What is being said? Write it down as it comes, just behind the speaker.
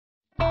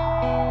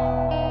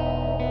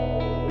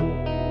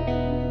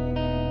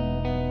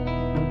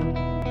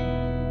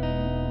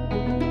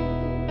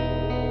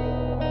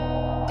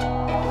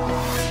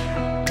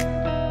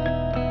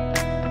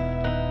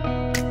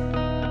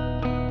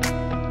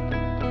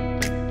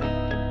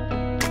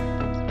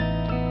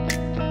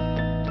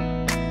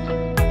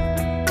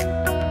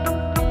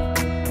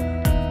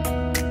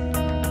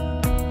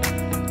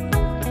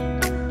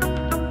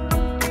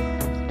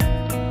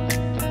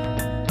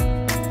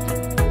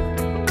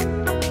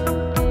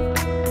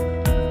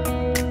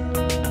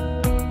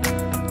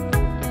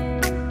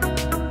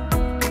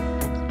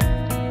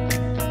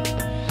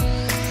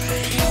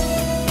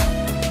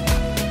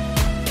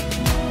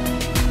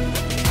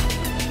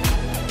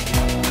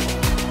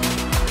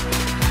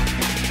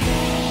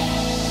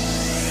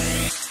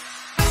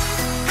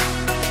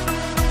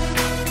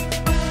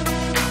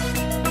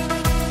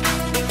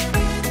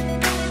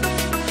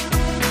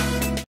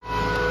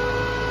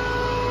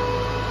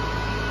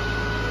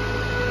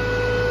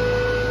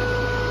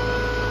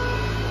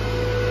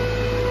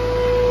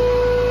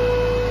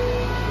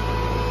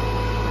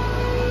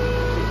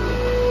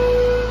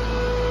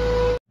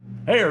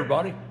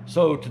everybody.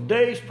 So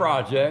today's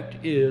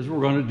project is we're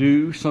going to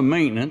do some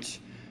maintenance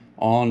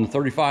on the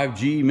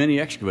 35G mini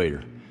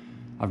excavator.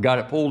 I've got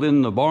it pulled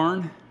in the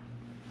barn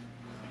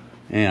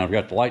and I've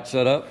got the light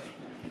set up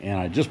and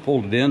I just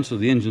pulled it in so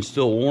the engine's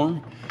still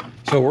warm.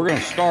 So we're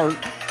going to start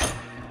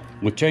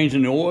with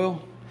changing the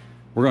oil.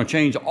 We're going to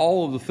change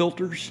all of the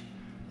filters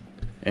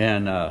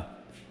and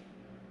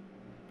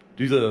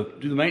do the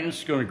maintenance.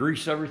 It's going to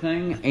grease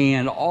everything,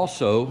 and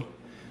also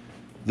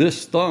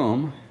this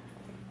thumb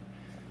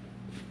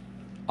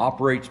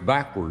operates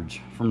backwards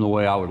from the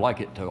way I would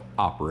like it to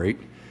operate.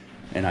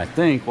 And I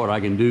think what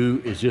I can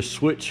do is just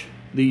switch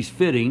these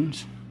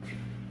fittings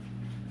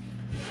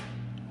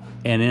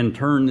and then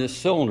turn this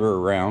cylinder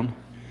around,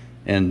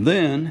 and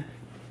then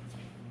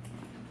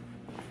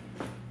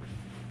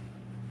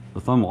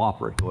the thumb will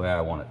operate the way I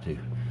want it to.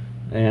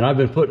 And I've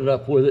been putting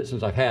up with it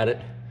since I've had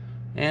it,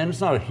 and it's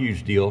not a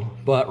huge deal.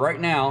 But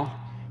right now,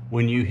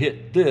 when you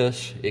hit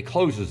this, it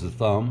closes the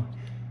thumb.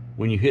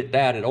 When you hit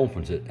that, it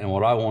opens it. And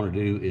what I want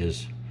to do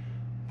is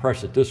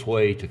press it this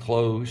way to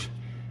close,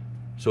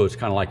 so it's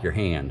kind of like your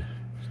hand.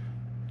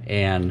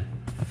 And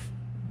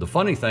the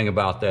funny thing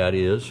about that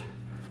is,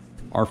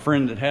 our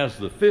friend that has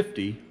the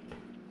 50,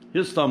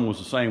 his thumb was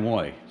the same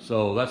way.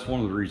 So that's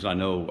one of the reasons I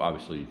know,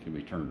 obviously, it can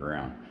be turned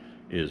around,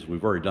 is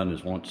we've already done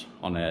this once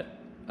on that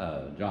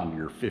John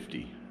Deere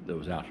 50 that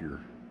was out here.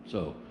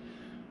 So,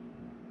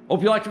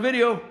 hope you liked the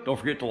video. Don't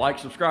forget to like,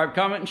 subscribe,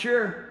 comment, and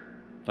share.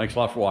 Thanks a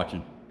lot for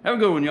watching. Have a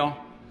good one, y'all.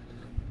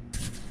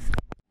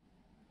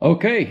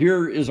 Okay,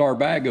 here is our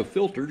bag of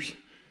filters.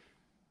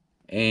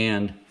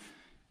 And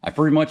I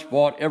pretty much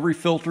bought every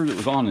filter that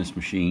was on this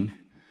machine.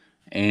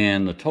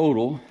 And the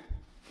total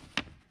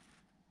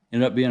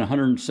ended up being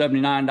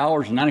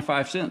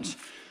 $179.95.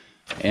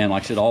 And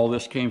like I said, all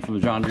this came from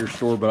the John Deere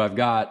store, but I've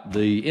got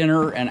the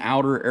inner and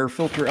outer air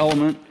filter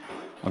element.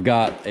 I've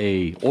got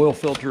a oil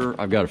filter.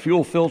 I've got a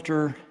fuel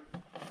filter.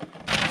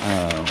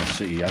 Let's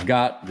see, I've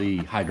got the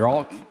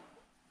hydraulic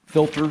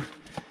filter.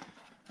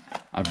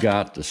 I've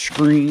got the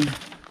screen,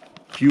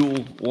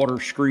 fuel water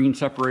screen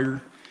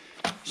separator.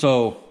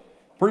 So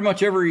pretty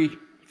much every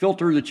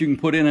filter that you can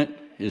put in it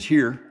is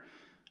here.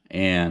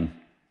 And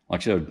like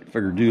I said, I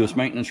figured do this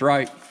maintenance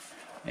right.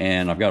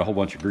 And I've got a whole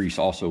bunch of grease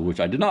also, which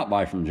I did not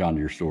buy from the John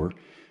Deere store.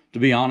 To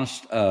be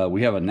honest,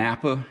 we have a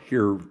Napa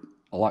here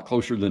a lot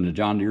closer than the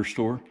John Deere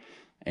store.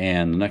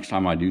 And the next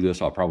time I do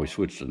this, I'll probably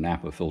switch to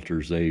Napa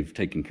filters. They've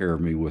taken care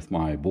of me with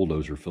my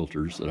bulldozer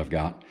filters that I've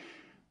got.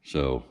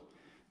 So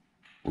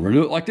we're gonna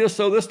do it like this,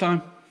 so this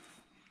time.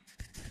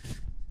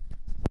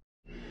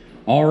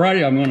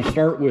 Alrighty, I'm gonna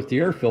start with the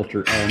air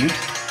filter elements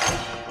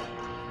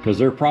because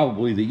they're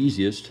probably the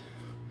easiest.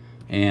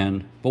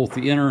 And both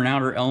the inner and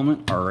outer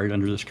element are right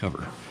under this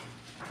cover.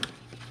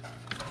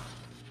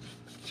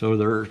 So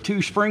there are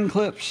two spring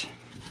clips.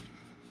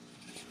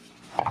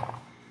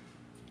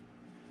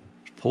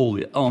 Pull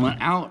the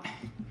element out.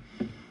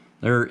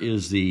 There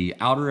is the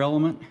outer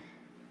element.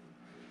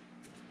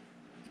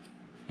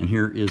 And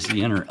here is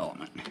the inner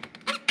element.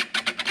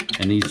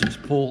 And these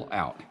just pull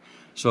out.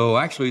 So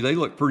actually they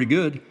look pretty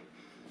good,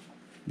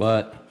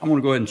 but I'm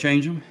gonna go ahead and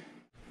change them.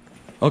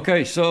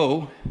 Okay,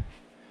 so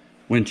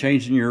when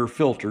changing your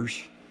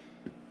filters,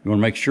 you want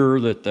to make sure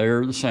that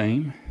they're the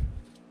same.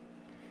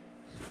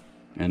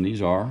 And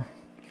these are.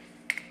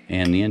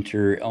 And the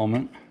interior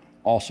element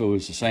also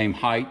is the same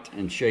height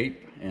and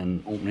shape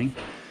and opening.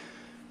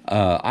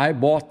 I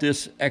bought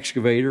this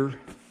excavator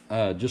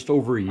just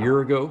over a year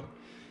ago.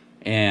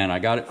 And I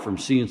got it from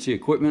CNC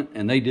Equipment.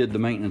 And they did the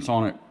maintenance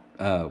on it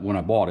when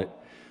I bought it.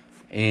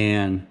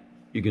 And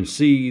you can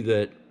see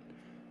that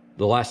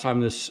the last time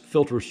this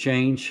filter was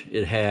changed,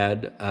 it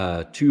had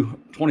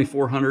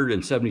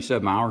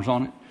 2,477 hours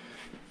on it.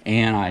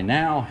 And I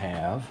now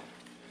have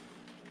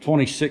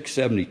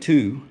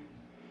 2,672.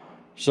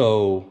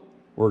 So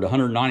we're at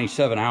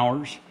 197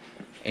 hours.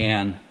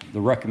 And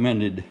the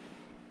recommended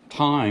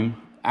time,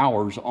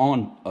 hours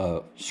on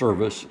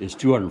service is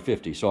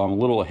 250. So I'm a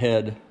little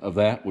ahead of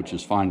that, which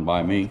is fine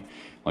by me.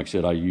 Like I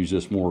said, I use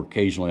this more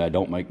occasionally. I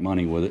don't make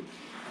money with it.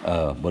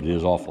 But it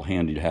is awful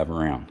handy to have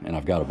around. And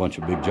I've got a bunch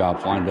of big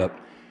jobs lined up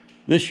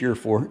this year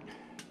for it.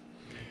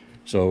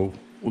 So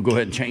we'll go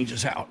ahead and change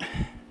this out.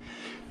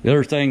 The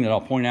other thing that I'll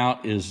point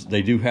out is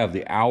they do have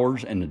the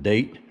hours and the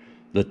date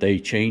that they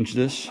changed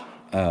this.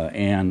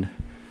 And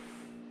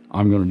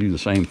I'm going to do the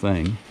same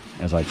thing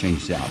as I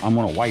change this out. I'm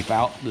going to wipe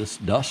out this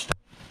dust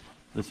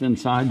that's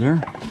inside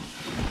there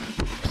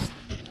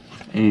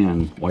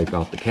and wipe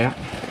out the cap.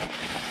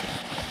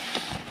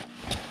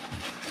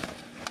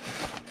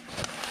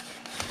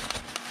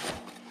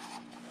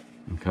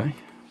 Okay,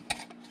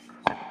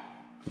 I'm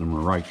going to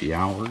write the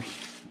hours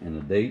and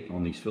the date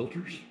on these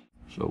filters.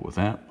 So with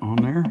that on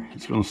there,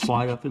 it's going to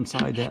slide up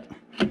inside that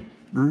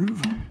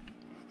groove.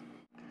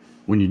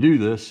 When you do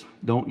this,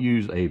 don't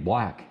use a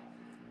black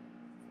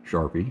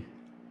Sharpie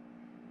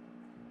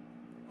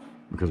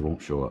because it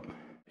won't show up.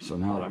 So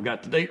now that I've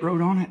got the date wrote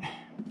on it,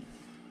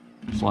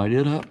 slide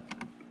it up,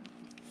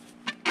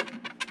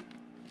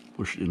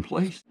 push it in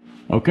place.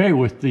 Okay,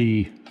 with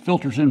the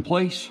filters in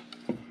place,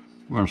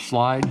 We're going to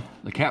slide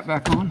the cap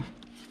back on.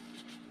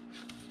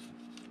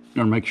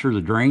 Going to make sure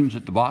the drain's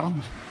at the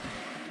bottom.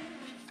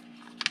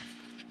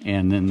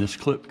 And then this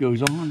clip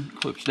goes on,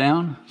 clips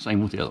down,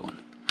 same with the other one,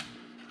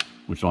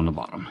 which is on the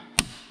bottom.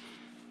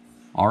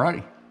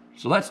 Alrighty,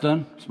 so that's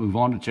done. Let's move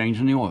on to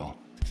changing the oil.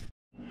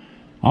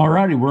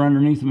 Alrighty, we're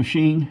underneath the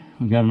machine.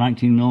 We've got a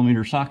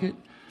 19mm socket.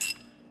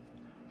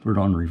 Put it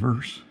on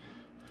reverse.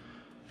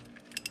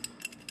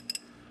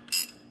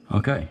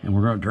 Okay, and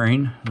we're going to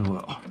drain the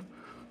oil.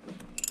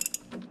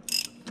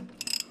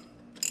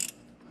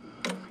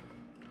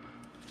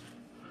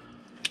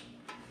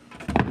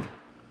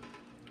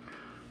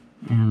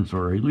 And it's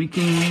already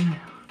leaking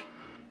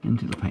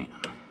into the pan.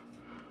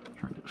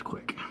 Try to do this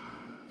quick.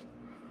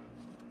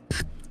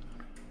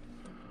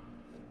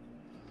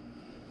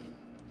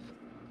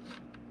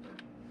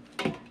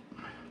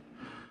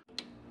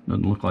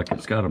 Doesn't look like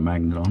it's got a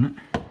magnet on it,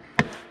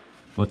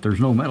 but there's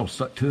no metal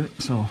stuck to it,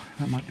 so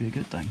that might be a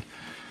good thing.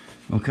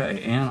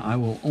 Okay, and I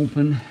will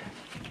open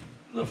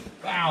the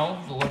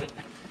valve to let it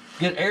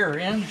get air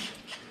in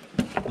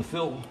the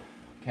fill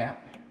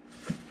cap.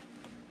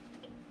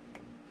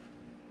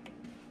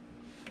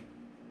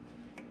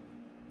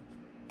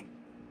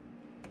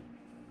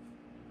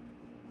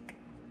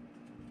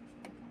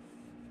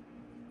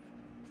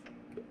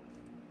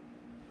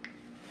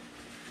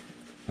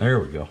 There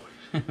we go.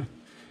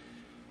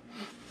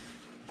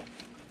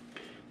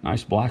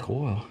 Nice black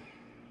oil.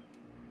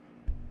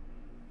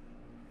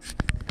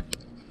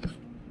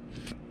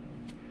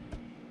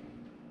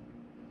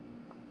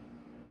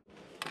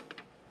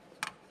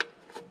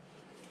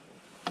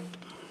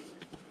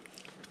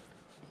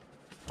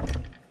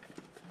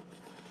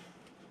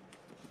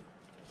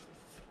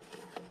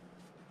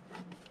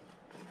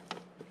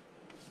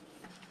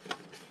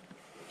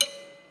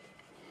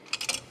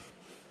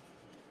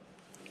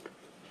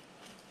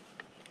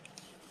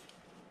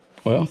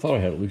 Well, I thought I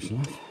had it loose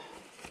enough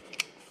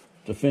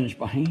to finish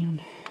by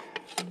hand.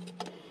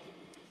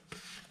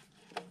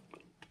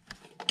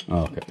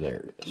 Okay,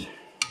 there it is.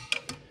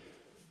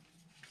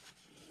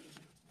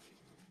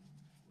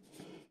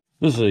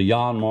 This is a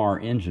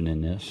Yanmar engine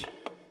in this.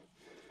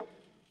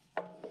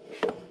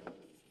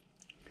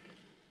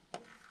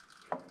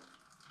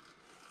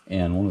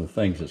 And one of the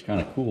things that's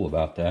kind of cool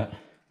about that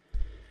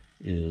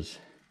is,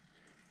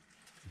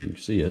 if you can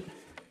see it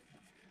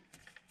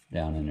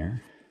down in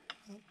there.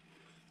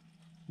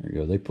 There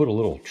you go. They put a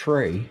little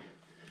tray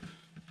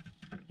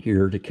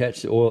here to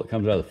catch the oil that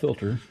comes out of the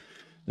filter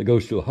that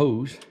goes to a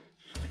hose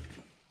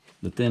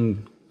that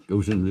then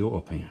goes into the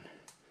oil pan.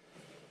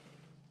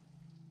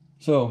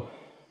 So,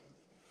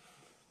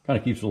 kind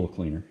of keeps it a little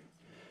cleaner.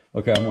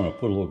 Okay, I'm going to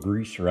put a little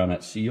grease around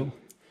that seal.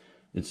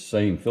 It's the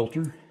same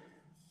filter,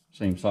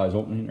 same size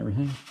opening and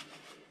everything.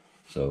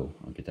 So,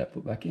 I'll get that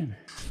put back in.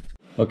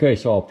 Okay,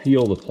 so I'll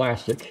peel the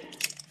plastic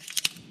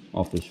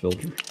off this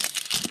filter.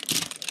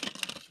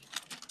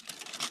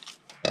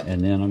 And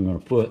then I'm going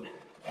to put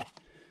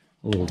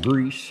a little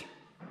grease,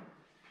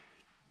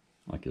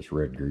 like this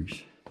red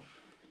grease,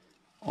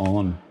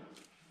 on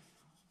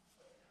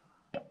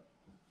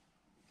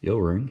the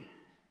O-ring.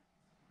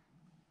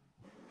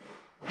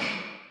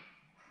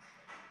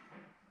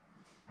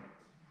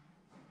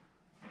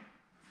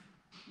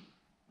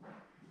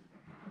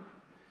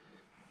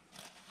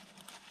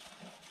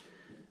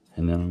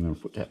 And then I'm going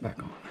to put that back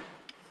on.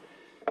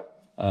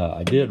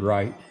 I did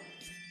write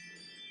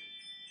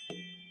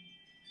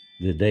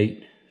the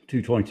date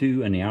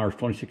 2/22 and the hours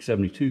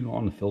 26:72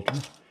 on the filter,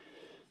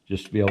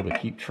 just to be able to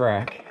keep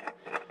track,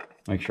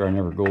 make sure I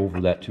never go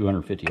over that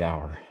 250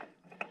 hour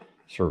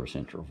service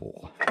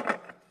interval.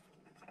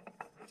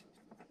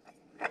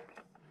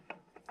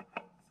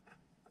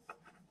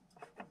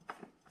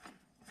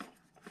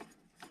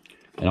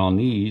 And on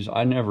these,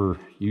 I never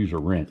use a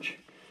wrench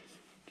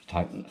to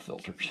tighten the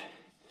filters.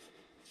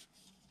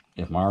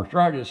 If my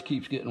arthritis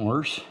keeps getting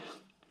worse,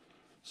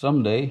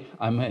 someday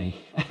I may.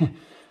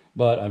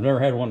 But I've never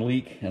had one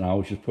leak, and I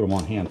always just put them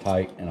on hand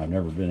tight, and I've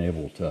never been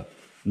able to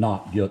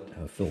not get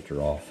a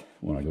filter off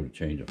when I go to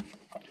change them.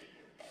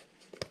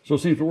 So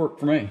it seems to work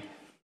for me.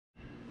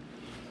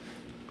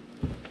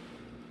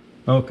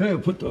 Okay, I'll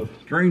put the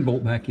drain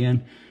bolt back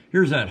in.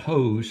 Here's that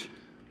hose.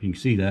 You can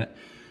see that,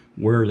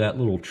 where that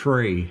little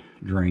tray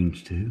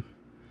drains to.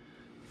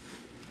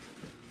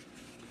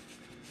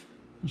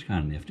 It's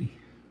kind of nifty.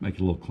 Make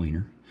it a little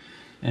cleaner.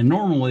 And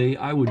normally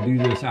I would do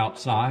this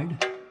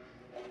outside.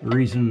 The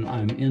reason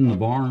I'm in the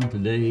barn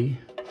today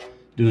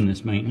doing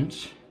this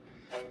maintenance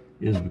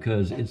is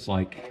because it's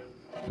like,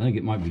 I think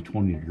it might be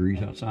 20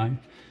 degrees outside.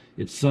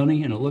 It's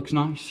sunny and it looks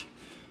nice,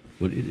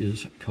 but it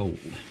is cold.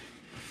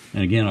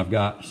 And again, I've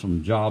got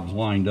some jobs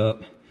lined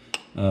up.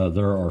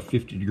 There are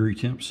 50-degree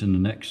temps in the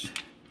next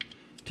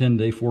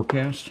 10-day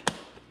forecast.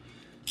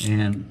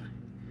 And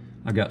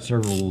I've got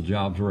several little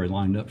jobs already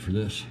lined up for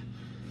this.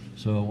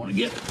 So I want to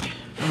get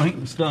the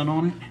maintenance done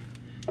on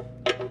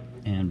it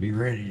and be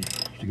ready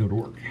to go to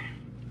work.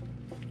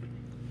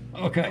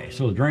 Okay,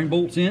 so the drain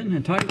bolt's in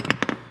and tight.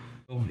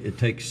 It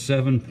takes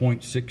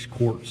 7.6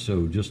 quarts,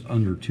 so just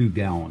under 2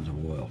 gallons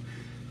of oil.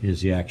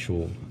 is the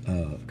actual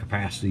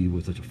capacity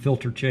with a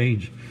filter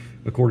change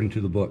according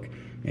to the book.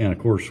 And of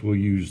course we'll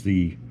use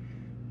the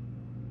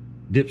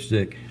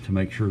dipstick to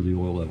make sure the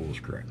oil level is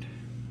correct.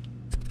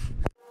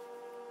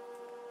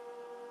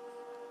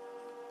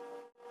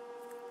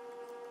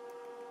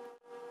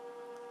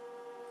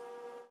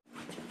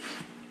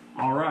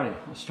 Alrighty,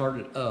 let's start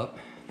it up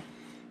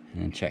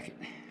and check it,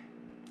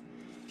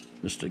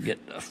 just to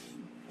get the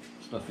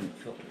stuff in the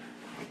filter.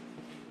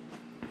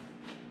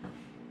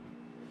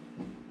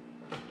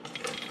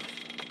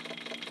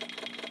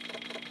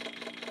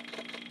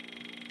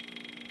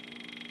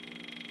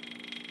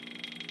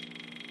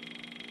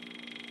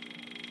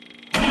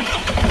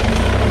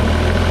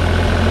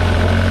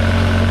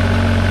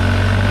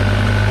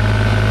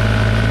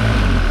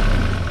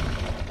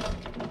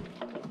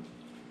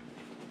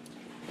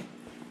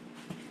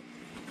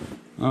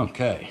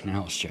 Okay,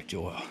 now let's check the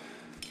oil.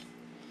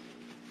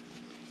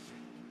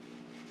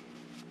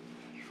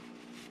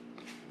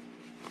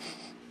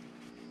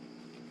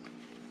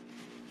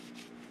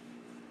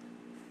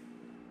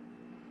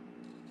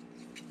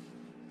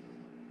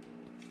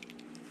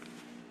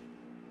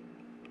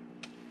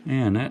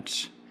 And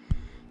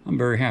I'm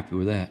very happy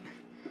with that.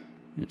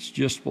 It's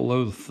just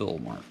below the fill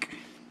mark.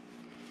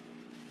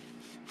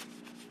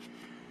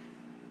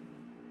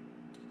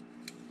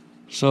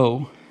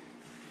 So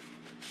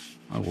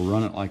I will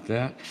run it like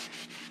that,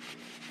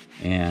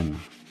 and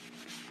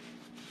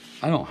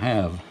I don't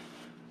have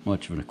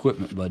much of an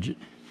equipment budget,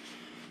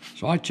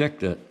 so I check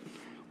that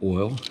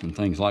oil and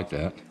things like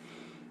that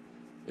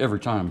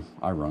every time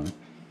I run it.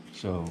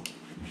 So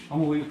I'm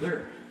gonna leave it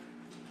there.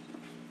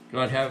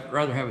 I'd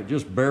rather have it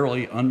just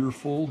barely under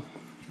full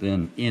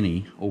than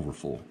any over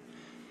full.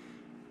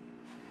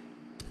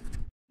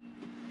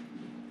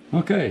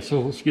 Okay, so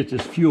let's get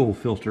this fuel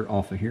filter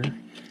off of here.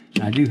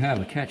 And I do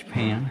have a catch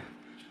pan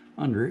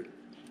under it.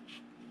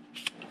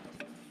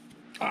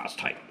 Ah, it's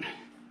tight,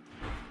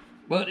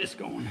 but it's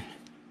going.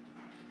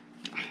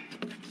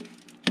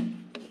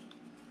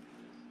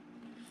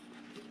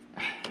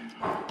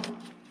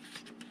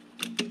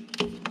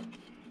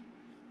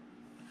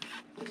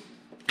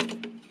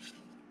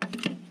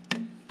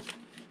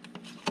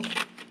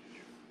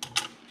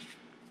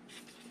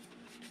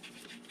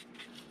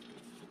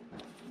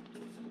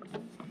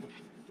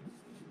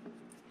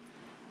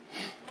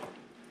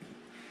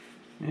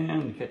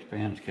 And the catch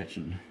pan is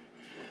catching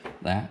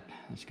that.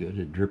 That's good.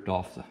 It dripped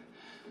off the...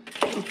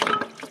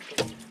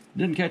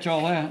 Didn't catch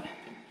all that.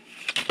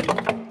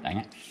 Dang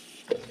it.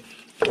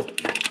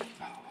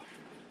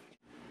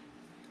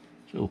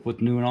 So we'll put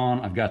the new one on.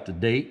 I've got the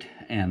date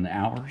and the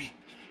hours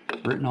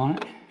written on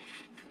it,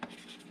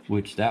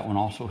 which that one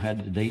also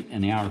had the date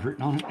and the hours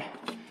written on it.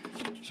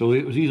 So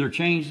it was either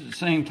changed at the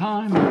same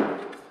time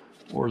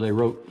or they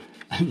wrote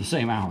the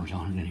same hours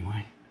on it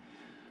anyway.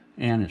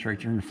 And it's right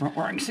there in the front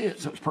where I can see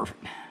it, so it's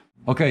perfect.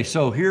 Okay,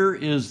 so here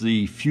is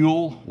the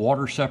fuel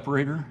water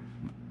separator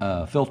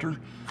filter,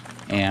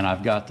 and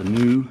I've got the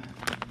new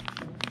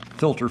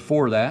filter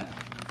for that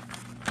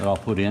I'll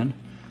put in.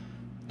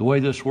 The way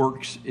this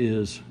works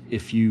is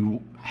if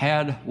you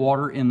had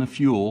water in the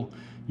fuel,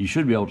 you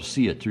should be able to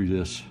see it through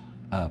this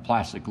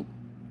plastic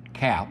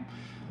cap,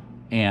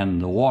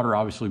 and the water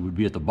obviously would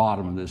be at the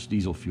bottom of this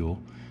diesel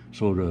fuel.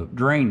 So to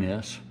drain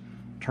this,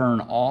 turn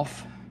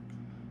off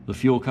the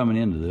fuel coming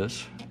into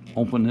this,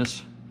 open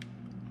this,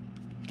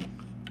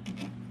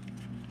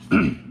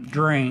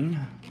 drain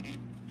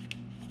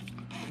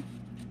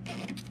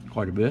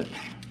quite a bit.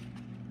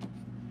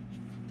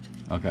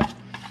 Okay,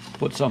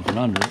 put something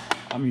under it.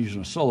 I'm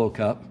using a solo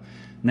cup.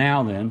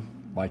 Now then,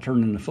 by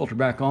turning the filter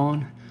back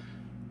on,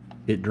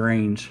 it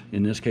drains.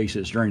 In this case,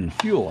 it's draining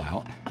fuel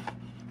out.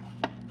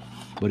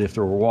 But if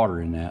there were water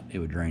in that, it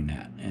would drain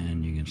that.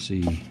 And you can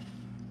see,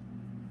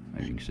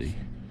 as you can see,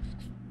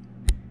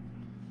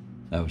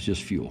 that was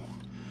just fuel.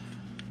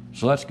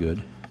 So that's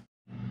good.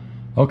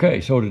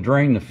 Okay, so to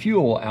drain the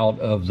fuel out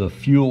of the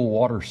fuel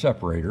water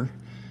separator,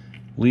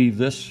 leave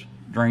this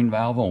drain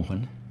valve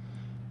open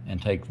and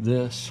take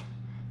this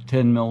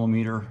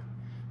 10mm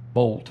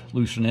bolt,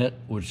 loosen it,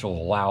 which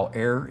will allow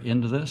air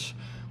into this.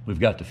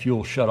 We've got the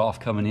fuel shut off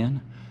coming in,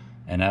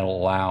 and that'll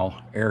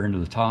allow air into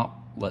the top,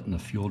 letting the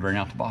fuel drain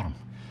out the bottom.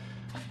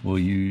 We'll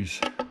use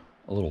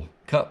a little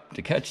cup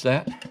to catch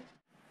that.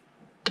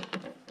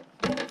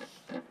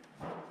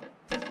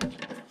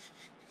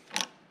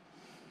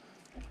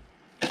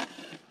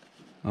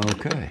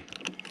 Okay.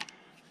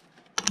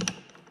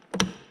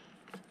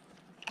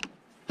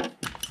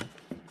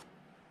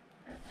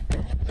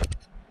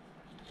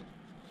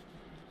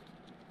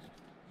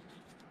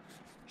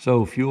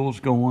 So fuel's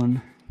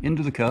going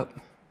into the cup.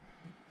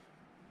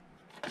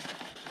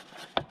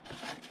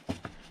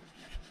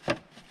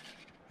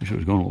 Wish it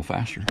was going a little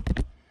faster.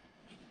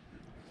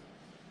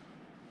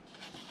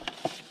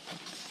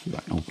 See if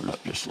I can open it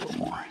up just a little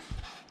more.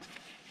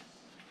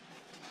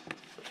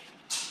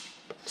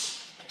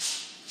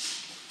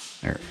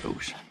 There it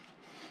goes.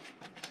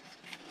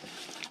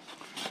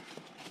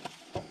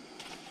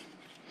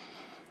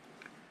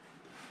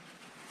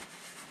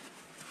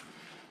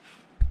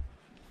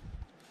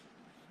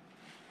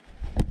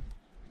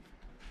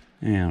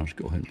 And let's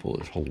go ahead and pull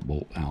this whole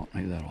bolt out.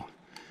 Maybe that'll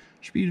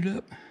speed it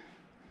up.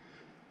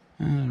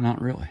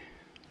 Not really.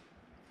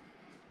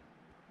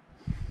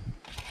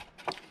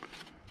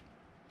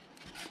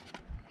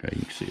 Okay,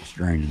 you can see it's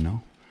draining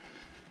now.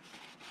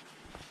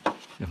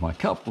 If my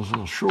cup was a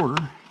little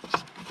shorter,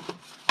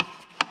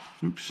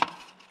 oops,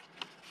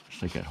 let's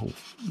take that whole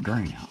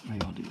drain out.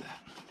 Maybe I'll do that.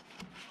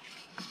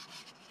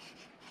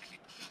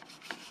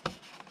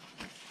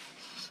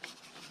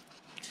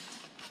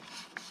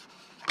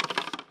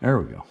 There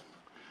we go.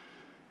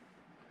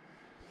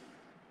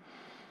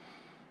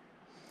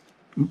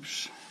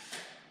 Oops.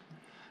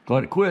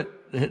 Glad it quit.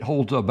 It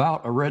holds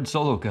about a red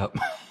Solo cup.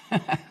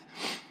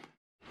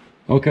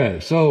 Okay,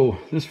 so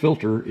this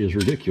filter is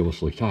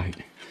ridiculously tight.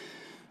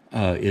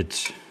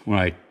 It's, when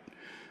I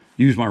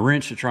use my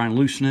wrench to try and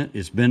loosen it,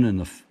 it's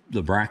bending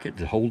the bracket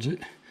that holds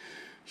it.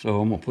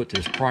 So I'm gonna put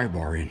this pry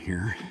bar in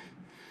here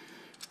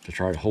to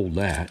try to hold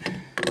that.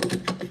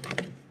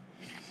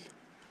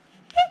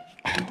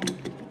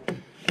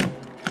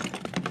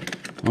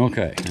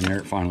 Okay, and there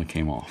it finally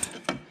came off.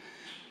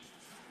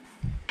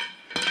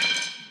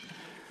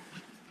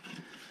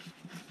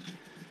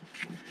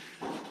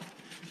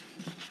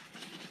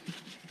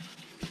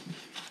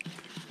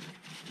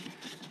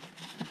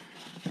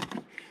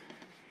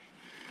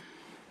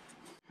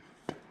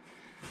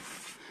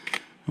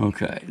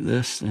 Okay,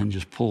 this then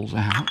just pulls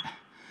out.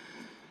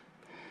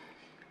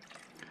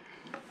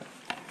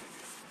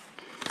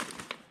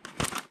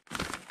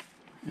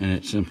 And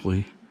it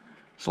simply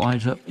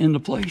slides up into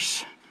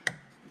place.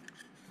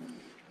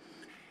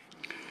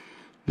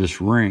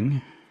 This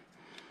ring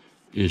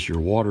is your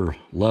water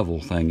level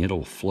thing.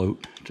 It'll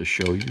float to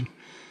show you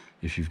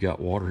if you've got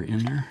water in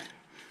there,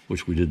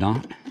 which we did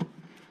not.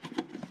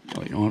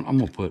 Oh, you know what? I'm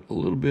gonna put a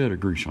little bit of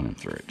grease on them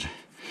threads.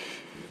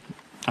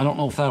 I don't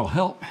know if that'll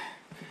help,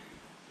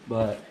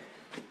 but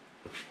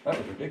that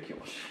was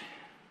ridiculous.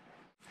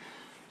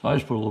 So I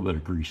just put a little bit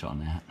of grease on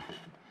that.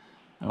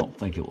 I don't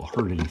think it will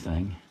hurt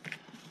anything,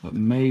 but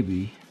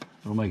maybe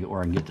it'll make it where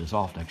I can get this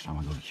off next time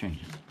I go to change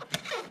it.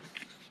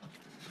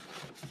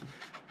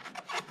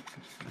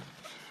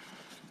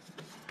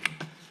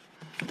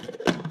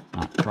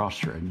 Not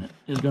cross-threading it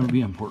is going to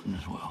be important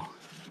as well.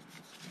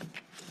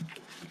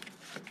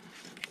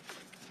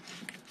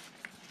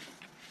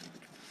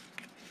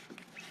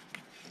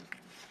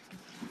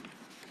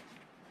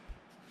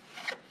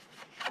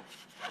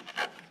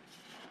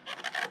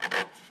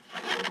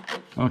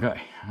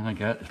 Okay, I think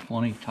that is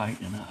plenty tight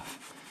enough.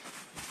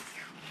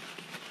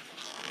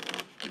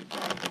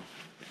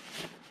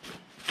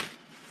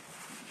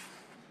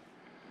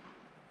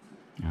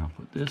 Now I'll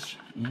put this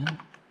in.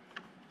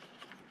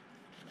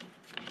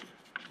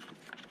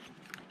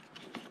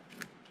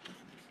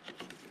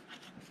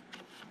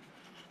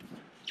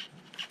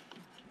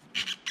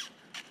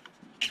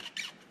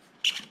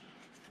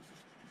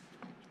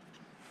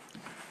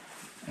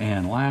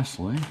 And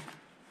lastly,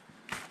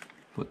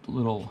 put the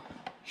little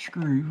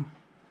screw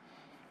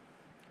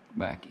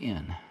back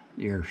in,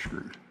 the air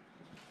screw.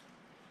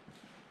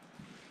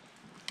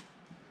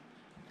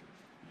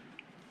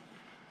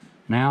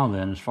 Now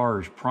then, as far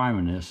as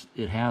priming this,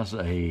 it has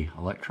a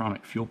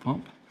electronic fuel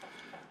pump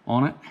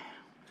on it.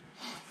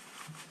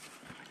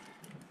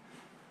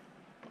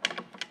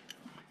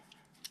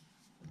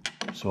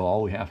 So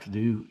all we have to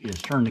do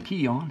is turn the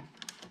key on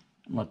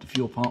and let the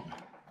fuel pump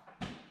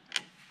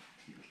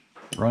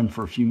run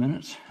for a few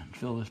minutes and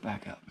fill this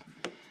back up.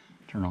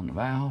 Turn on the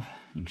valve.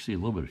 You can see a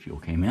little bit of fuel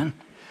came in.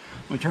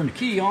 We turn the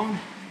key on.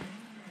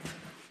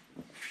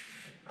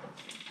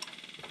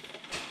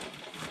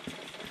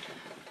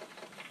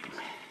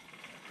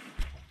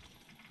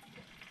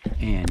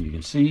 And you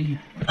can see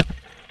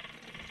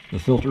the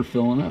filter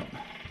filling up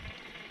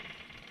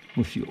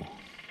with fuel.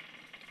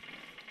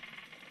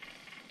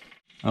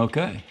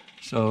 Okay,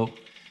 so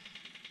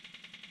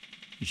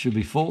it should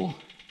be full.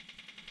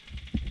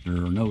 There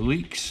are no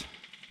leaks.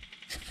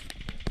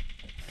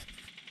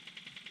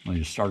 Let me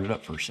just start it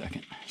up for a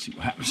second, see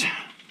what happens.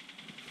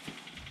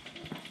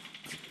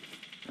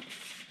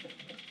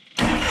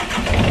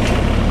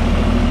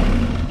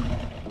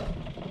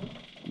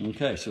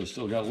 Okay, so it's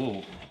still got a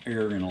little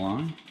air in the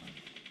line.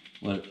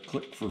 Let it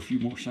click for a few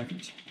more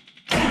seconds.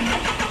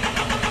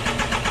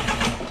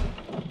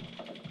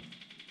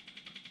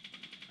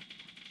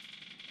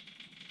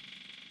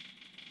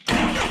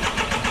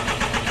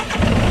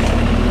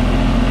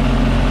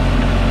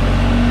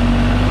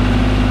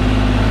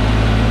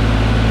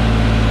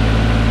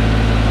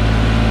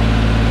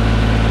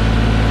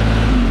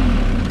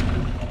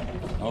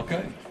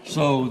 Okay,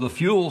 so the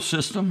fuel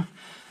system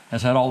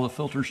has had all the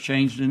filters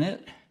changed in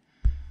it.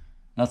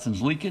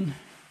 Nothing's leaking.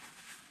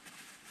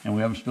 And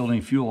we haven't spilled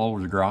any fuel all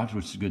over the garage,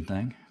 which is a good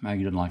thing.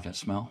 Maggie doesn't like that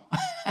smell.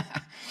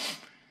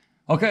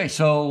 Okay,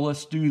 so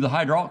let's do the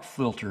hydraulic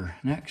filter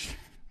next.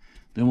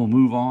 Then we'll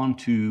move on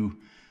to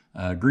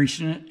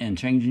greasing it and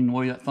changing the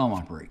way that thumb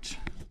operates.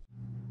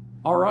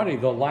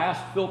 Alrighty, the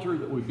last filter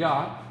that we've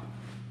got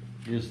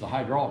is the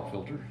hydraulic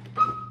filter.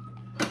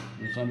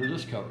 It's under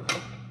this cover.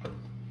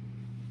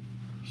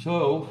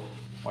 So,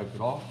 wipe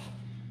it off.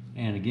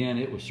 And again,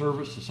 it was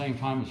serviced the same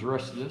time as the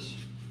rest of this.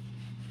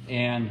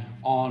 And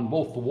on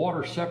both the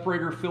water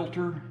separator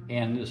filter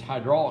and this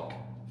hydraulic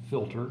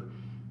filter,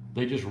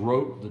 they just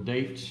wrote the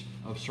dates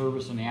of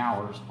service and the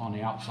hours on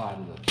the outside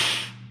of the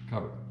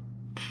cover.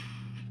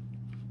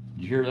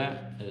 Did you hear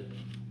that?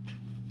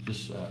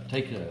 Just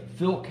take a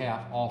fill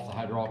cap off the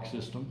hydraulic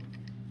system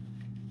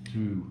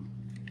to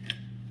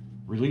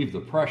relieve the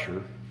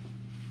pressure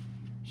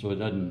so it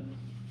doesn't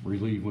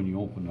relieve when you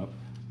open up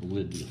the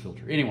lid to the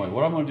filter. Anyway,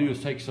 what I'm going to do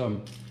is take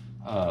some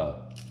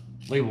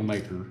label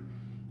maker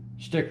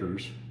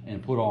stickers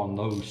and put on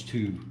those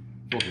two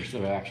filters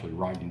instead of actually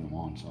writing them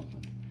on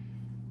something.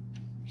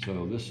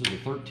 So this is a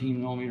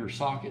 13mm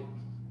socket.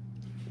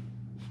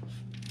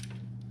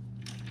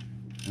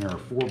 And there are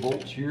 4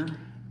 bolts here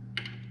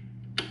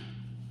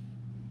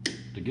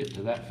to get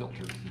to that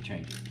filter to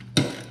change it.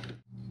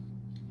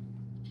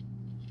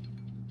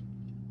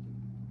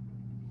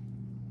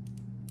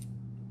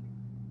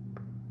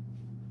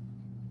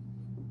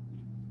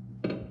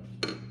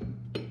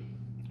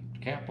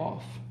 Cap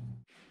off.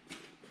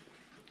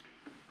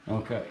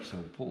 Okay, so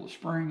pull the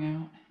spring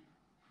out.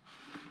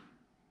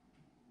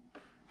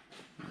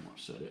 I'm going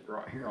to set it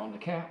right here on the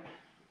cap.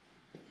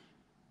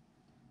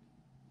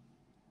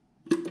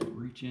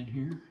 Reach in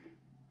here.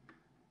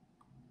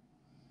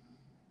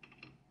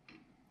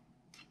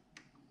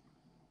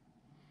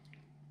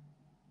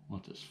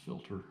 Let this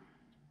filter,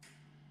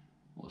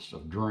 let this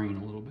stuff drain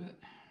a little bit.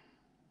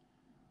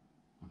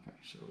 Okay,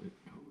 so it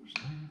goes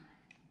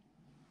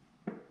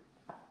there.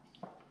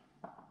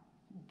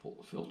 We'll pull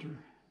the filter.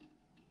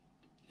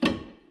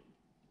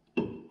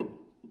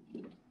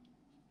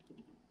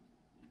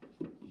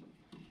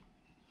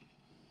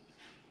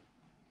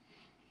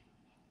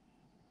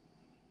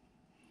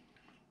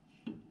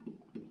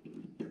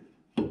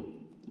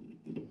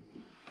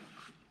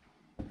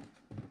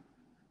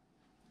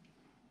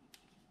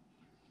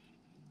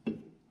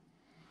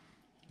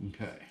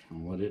 Okay,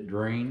 I'll let it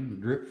drain,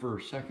 drip for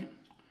a second.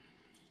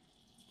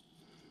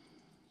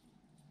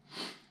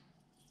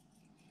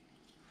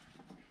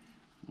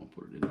 I'll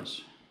put it in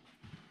this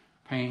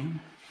pan.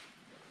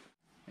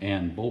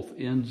 And both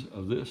ends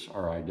of this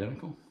are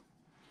identical.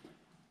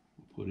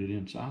 We'll put it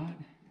inside.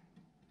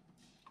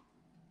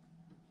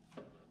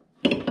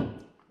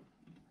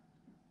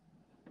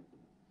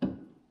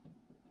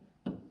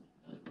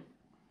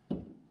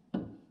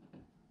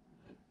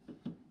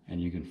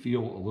 And you can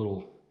feel a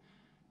little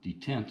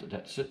detent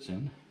that sits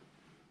in.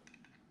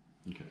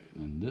 Okay,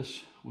 and this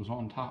was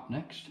on top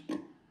next.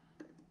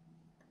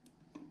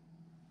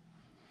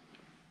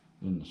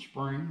 Then the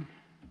spring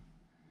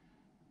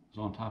is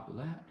on top of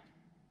that.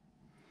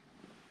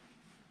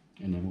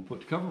 And then we'll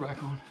put the cover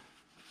back on.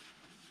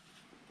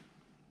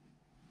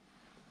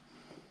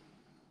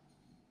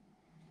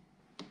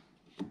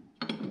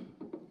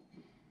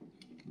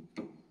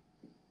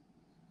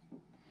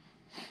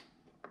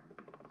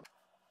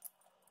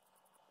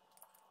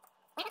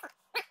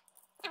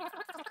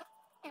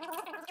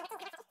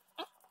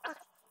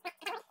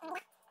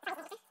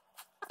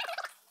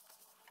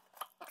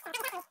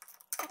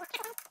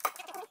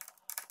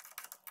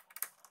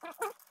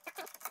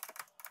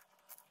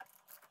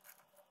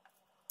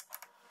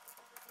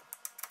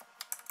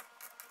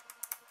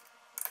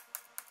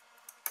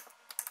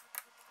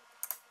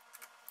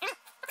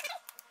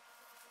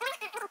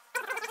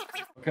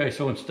 Okay,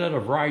 so instead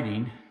of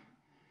writing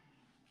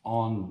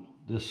on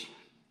this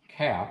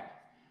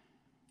cap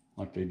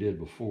like they did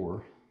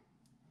before,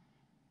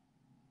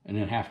 and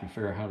then having to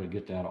figure out how to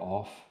get that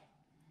off,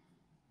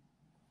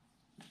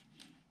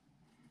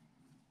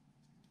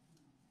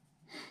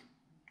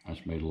 I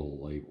just made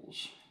little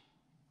labels.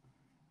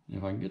 And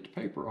if I can get the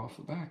paper off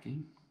the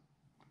backing,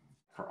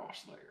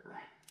 across there.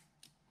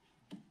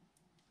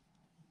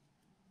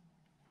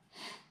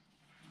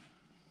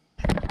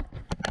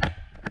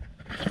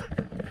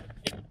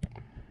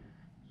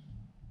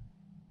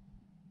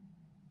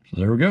 So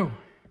there we go.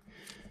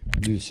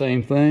 Do the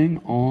same thing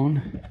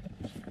on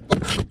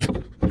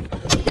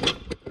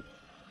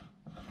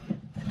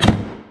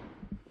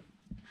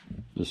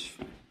this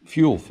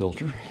fuel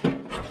filter,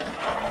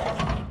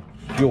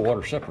 fuel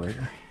water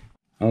separator.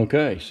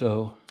 Okay,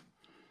 so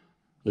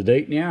the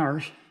date and the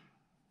hours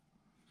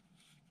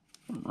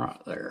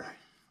right there.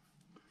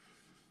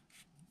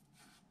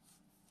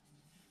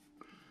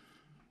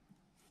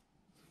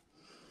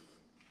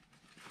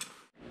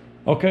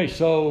 Okay,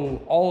 so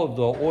all of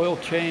the oil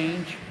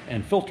change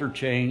and filter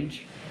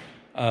change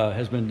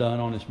has been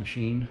done on this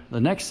machine. The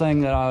next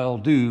thing that I'll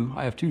do,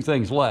 I have 2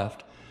 things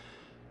left,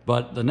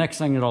 but the next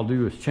thing that I'll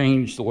do is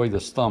change the way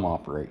this thumb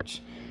operates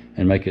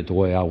and make it the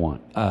way I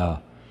want.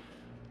 And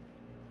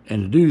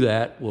to do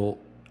that, we'll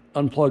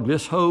unplug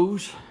this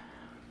hose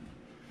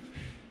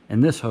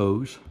and this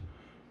hose.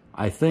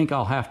 I think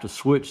I'll have to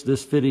switch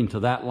this fitting to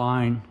that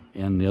line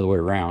and the other way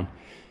around.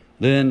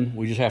 Then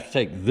we just have to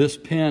take this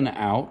pin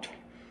out,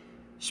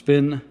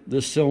 spin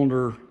this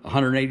cylinder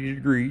 180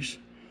 degrees,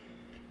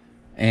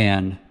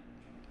 and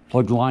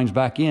plug the lines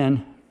back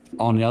in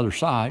on the other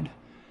side,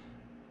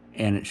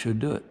 and it should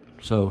do it.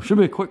 So it should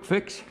be a quick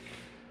fix.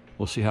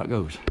 we'll see how it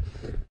goes.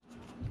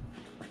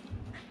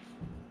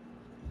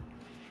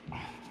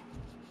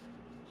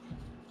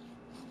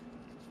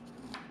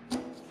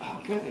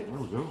 Okay, there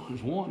we go.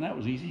 There's one. That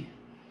was easy.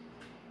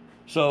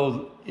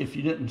 So if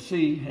you didn't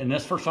see, and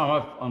that's the first time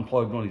I've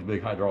unplugged one of these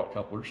big hydraulic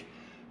couplers,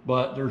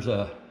 but there's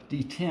a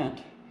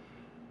detent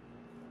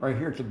right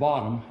here at the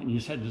bottom, and you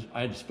just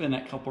I had to spin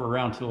that coupler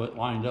around till it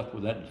lined up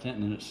with that detent,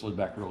 and then it slid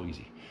back real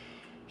easy.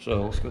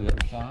 So let's go to the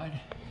other side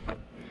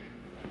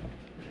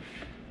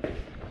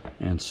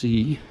and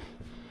see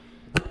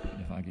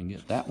if I can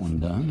get that one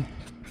done.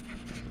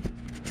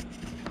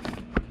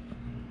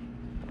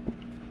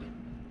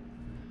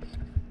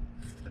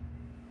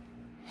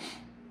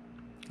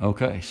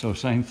 Okay, so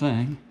same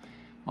thing.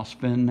 I'll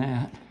spin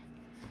that.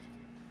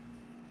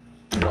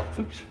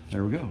 Oops,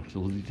 there we go.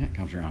 So the detent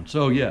comes around.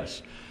 So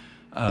yes,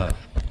 and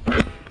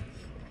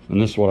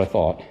this is what I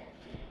thought.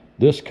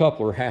 This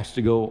coupler has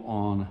to go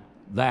on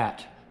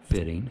that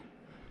fitting.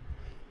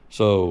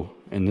 So,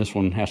 and this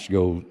one has to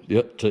go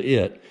to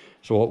it.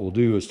 So what we'll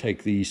do is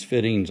take these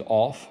fittings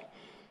off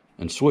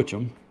and switch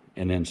them,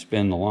 and then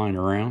spin the line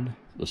around,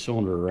 the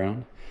cylinder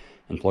around,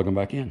 and plug them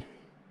back in.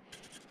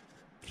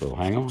 So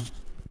hang on.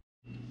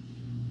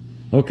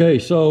 Okay,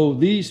 so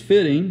these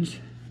fittings,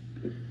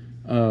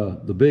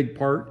 the big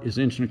part is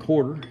 1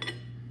 1/4 inches,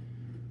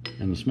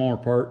 and the smaller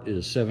part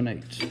is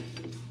 7/8.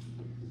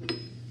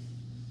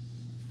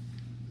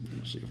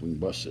 Let's see if we can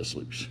bust this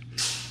loose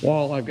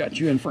while I've got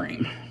you in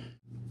frame.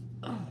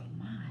 Oh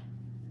my.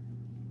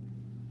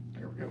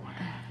 There we go.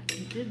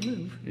 It did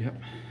move.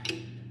 Yep.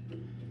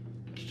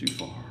 It's too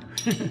far.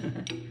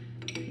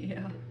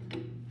 Yeah.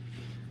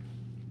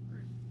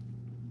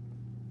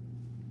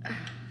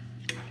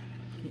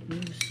 Get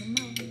me some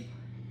more.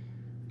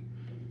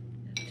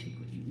 Let's see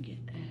what you can get.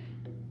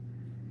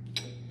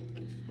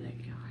 There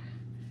you go.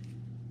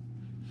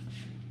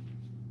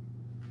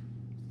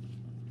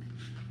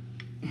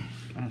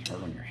 That's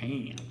hard on your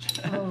hands.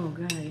 Oh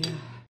god, yeah.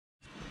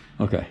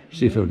 Okay,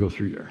 see if it'll go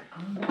through there.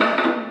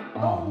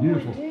 Oh,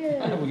 beautiful. It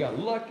did. We got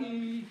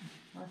lucky.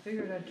 I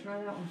figured I'd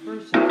try that one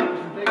first since it was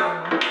a bigger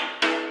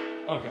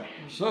one. Okay,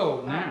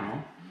 so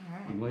now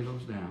we lay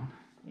those down.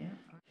 Yeah.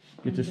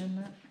 Get this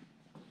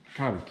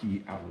cotter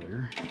key out of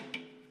there.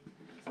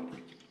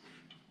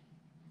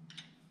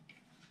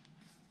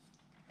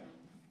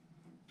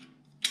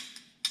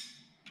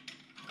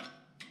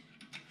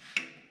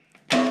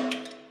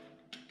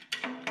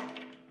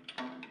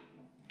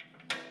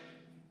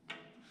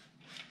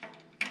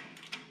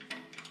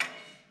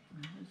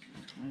 I was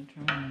trying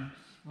to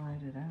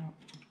slide it out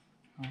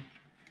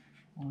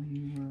while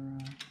you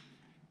were,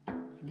 oh,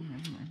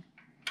 never mind.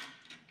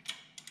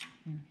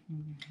 Here,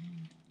 move your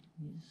hand.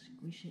 You just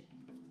squish it.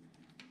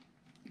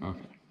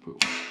 Okay, cool.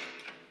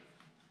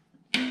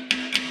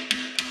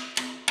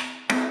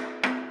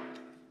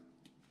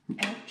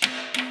 Ouch.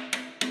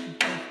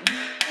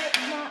 It's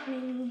not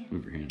me.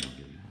 Move your hand, I'll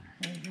get it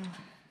There you go.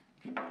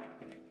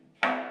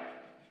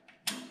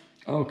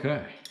 out.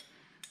 Okay,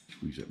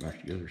 squeeze that back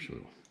together so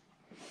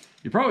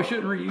you probably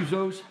shouldn't reuse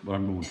those, but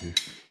I'm going to.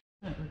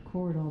 I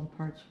record all the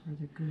parts where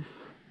they're good.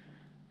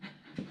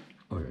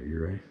 Okay, you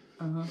ready?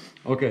 Uh-huh.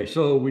 Okay,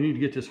 so we need to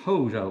get this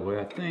hose out of the way.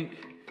 I think,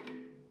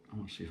 I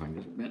want to see if I can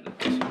just bend it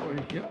this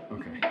way. Yep,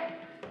 okay.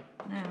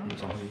 Now,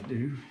 That's all you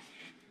do.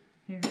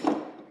 here,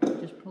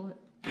 just pull it.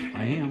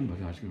 I am,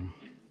 but I was going to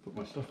put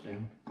my stuff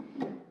down.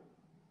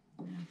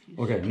 Now if you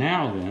Okay,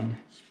 now then.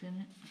 spin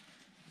it.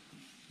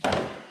 Hang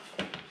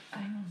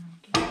on, I'll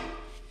get it.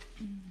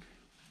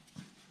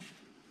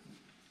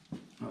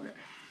 Okay.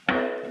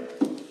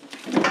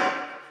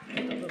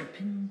 The little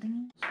pin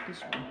thingy.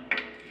 This one.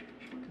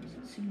 Because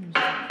it seems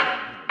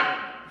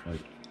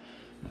Like,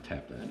 I'll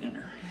tap that in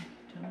there. okay.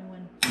 Tell me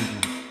when.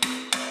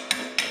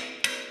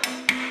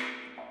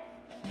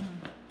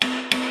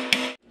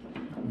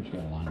 We just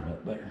gotta line it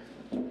up better.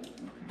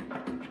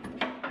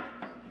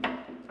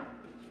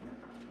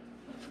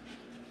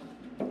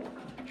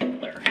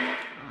 There.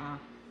 Ah,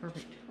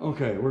 perfect.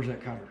 Okay, where's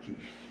that cotter key?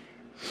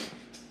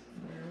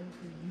 Wherever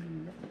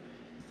you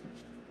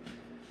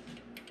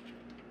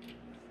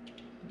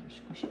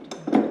squish it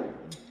together.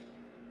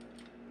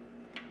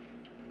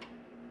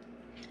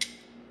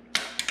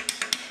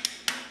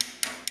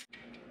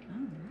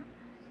 Alright.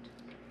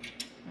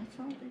 That's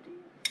all they do.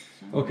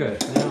 So Okay,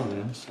 now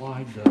then,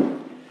 slide the I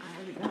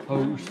already got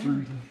hose mine through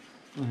there.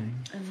 the thing.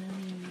 And then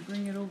you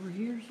bring it over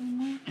here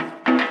somewhere.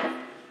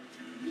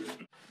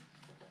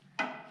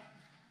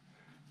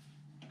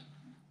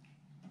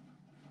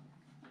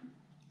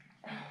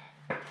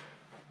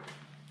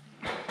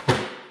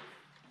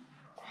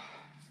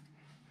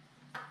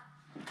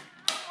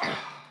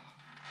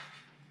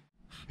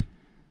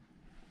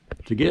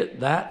 To get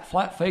that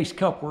flat face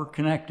coupler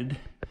connected,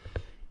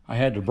 I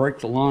had to break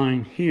the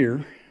line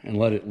here and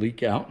let it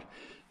leak out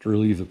to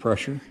relieve the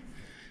pressure.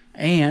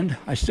 And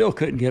I still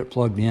couldn't get it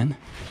plugged in.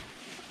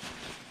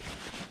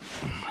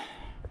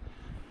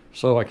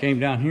 So I came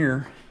down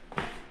here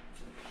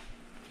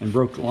and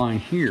broke the line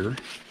here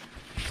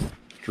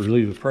to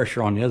relieve the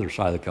pressure on the other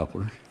side of the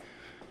coupler.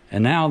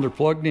 And now they're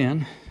plugged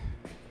in.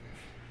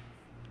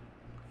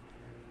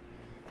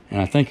 And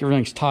I think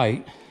everything's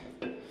tight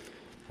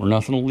where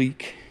nothing will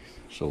leak.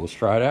 So let's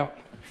try it out.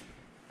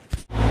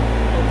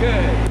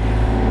 Okay,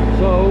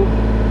 so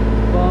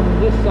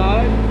from this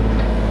side,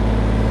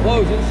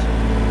 closes,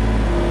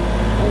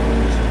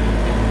 opens.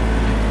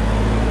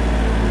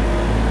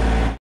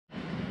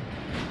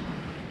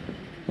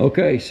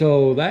 Okay,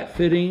 so that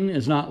fitting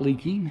is not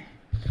leaking.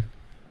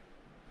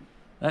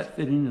 That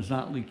fitting is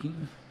not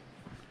leaking.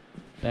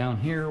 Down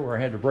here where I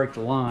had to break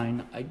the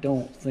line, I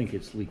don't think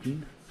it's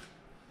leaking.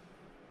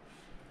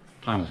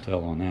 Time will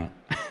tell on that.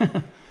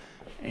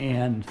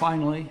 And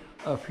finally,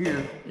 up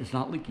here, it's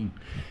not leaking.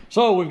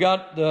 So we've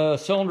got the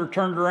cylinder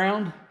turned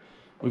around.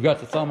 We've got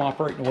the thumb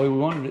operating the way we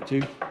wanted it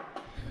to.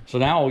 So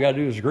now all we gotta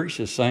do is grease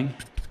this thing.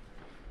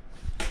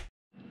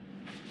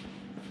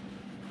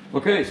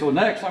 Okay, so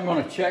next I'm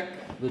gonna check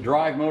the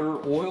drive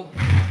motor oil.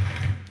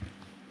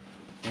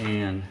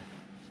 And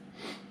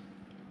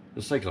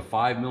this takes a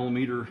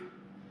 5mm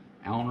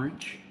Allen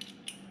wrench.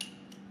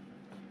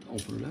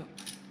 Open it up.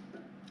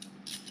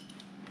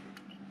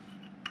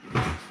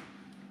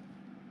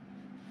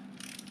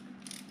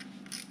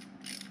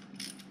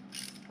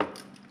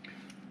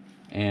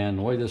 And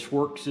the way this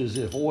works is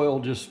if oil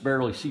just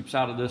barely seeps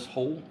out of this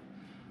hole,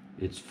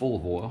 it's full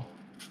of oil.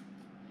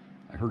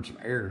 I heard some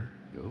air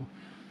go,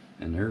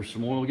 and there's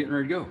some oil getting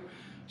ready to go.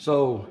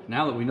 So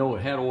now that we know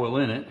it had oil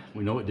in it,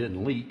 we know it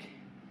didn't leak.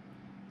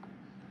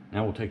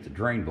 Now we'll take the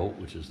drain bolt,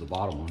 which is the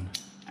bottom one,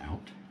 out.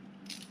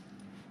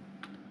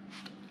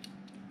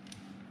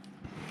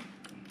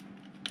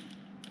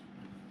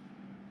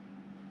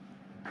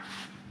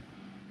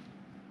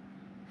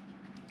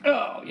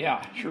 Oh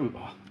yeah, sure we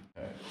will.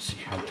 Let's see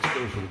how this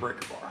goes with the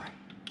breaker bar.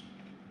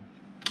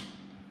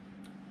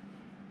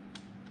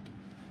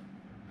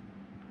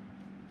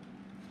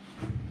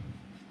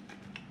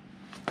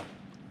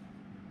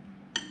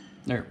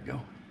 There we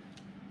go.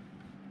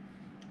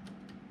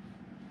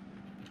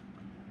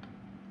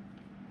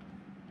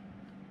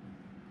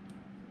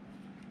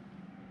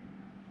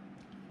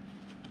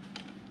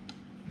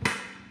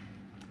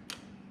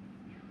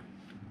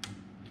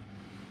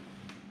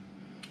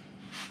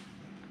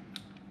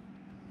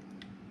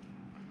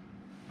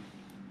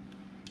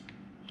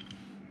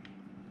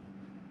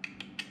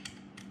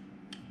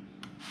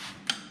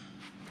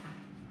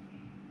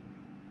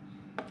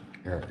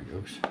 There it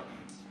goes.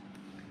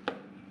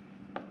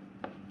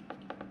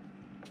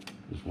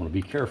 Just want to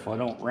be careful I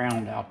don't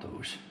round out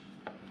those.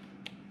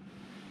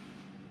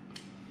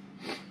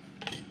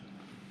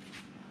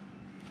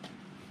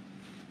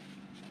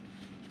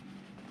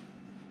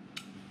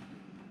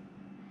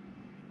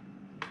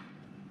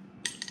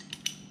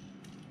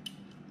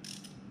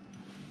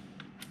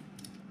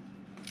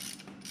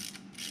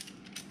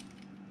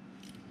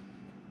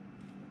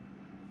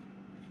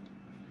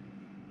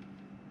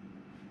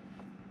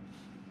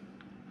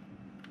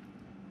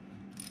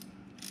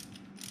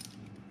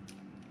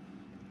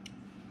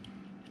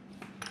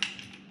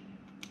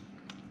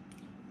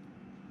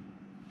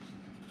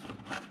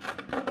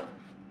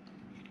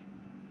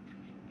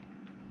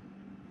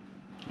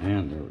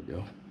 And there we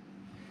go.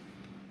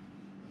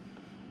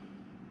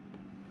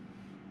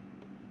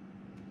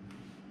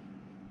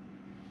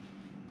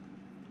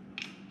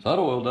 So that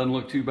oil doesn't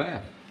look too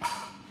bad.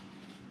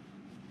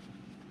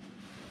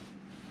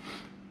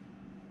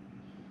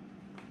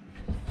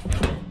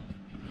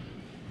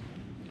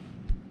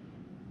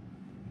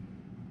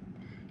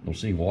 Don't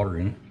see water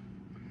in it.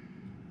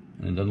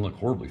 And it doesn't look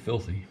horribly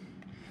filthy.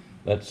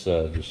 That's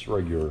just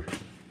regular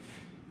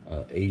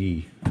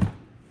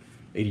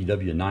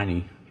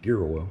 80W90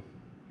 Deere oil.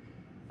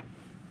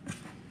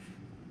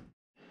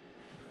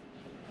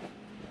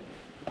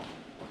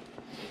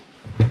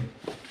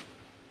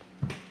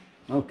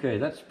 Okay,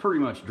 that's pretty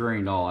much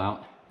drained all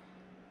out.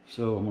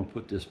 So I'm gonna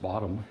put this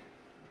bottom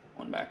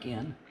one back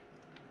in.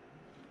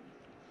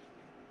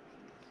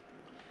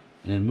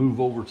 And then move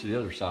over to the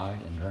other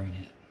side and drain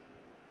it.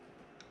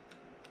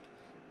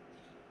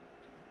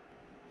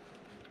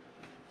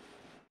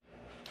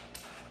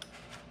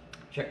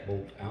 Check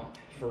bolt out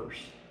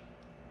first.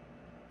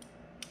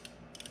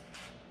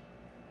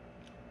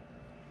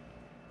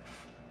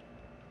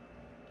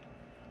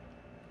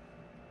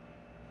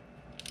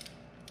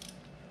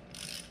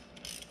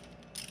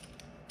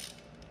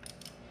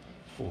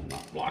 Oh,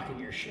 not blocking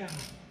your shot.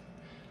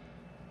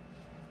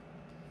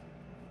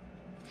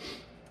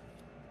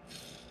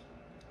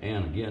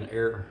 And again,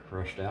 air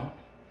rushed out.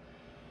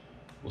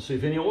 We'll see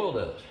if any oil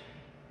does.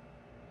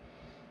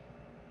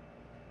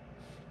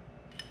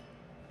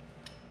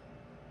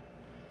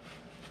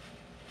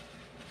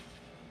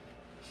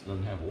 This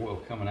doesn't have oil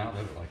coming out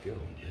of it like the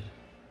other one did.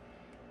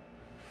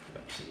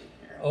 See it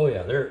there. Oh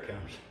yeah, there it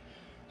comes.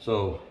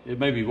 So it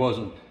maybe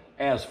wasn't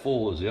as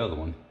full as the other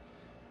one,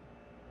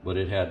 but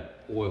it had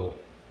oil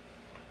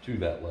to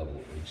that level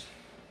at least.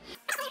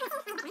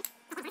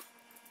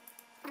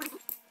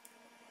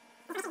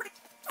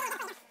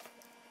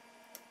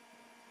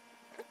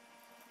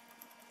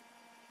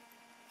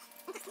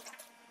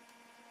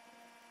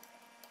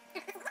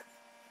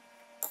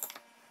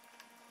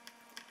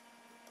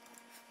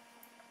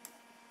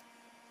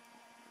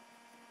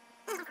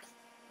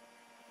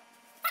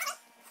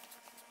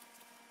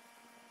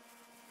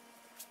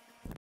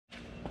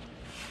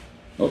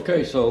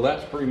 Okay, so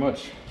that's pretty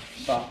much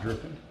stopped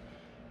dripping.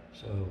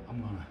 So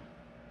I'm gonna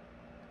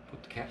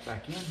put the cap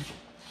back in.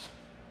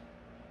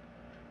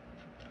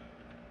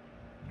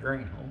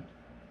 Drain hole.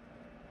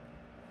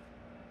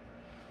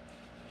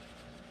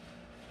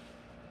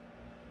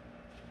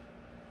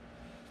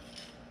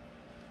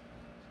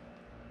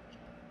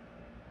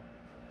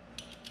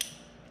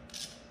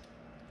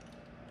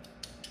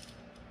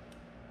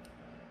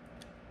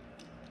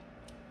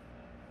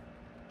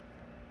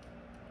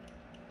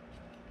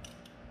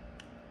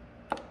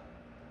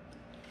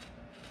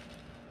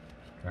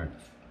 Trying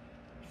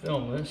to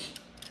film this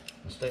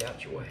and stay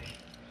out your way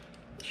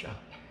of the shot.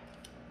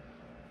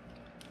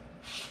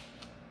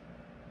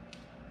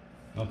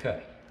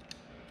 Okay,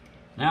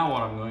 now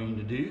what I'm going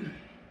to do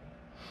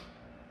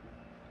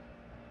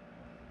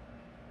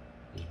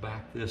is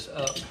back this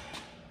up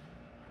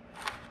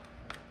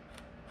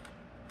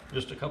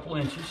just a couple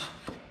inches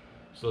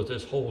so that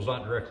this hole is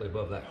not directly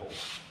above that hole.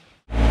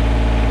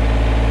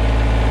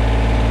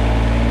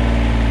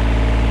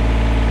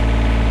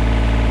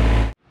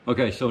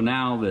 Okay, so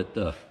now that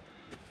the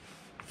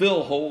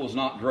fill hole is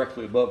not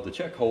directly above the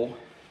check hole,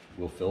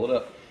 we'll fill it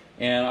up.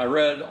 And I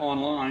read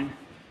online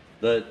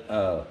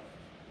that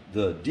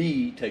the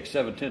D takes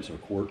 7/10 of a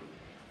quart,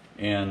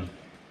 and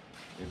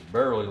it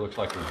barely looks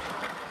like there's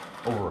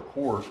over a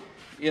quart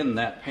in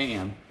that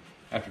pan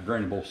after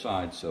draining both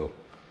sides. So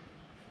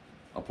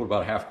I'll put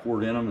about a half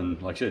quart in them,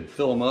 and like I said,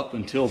 fill them up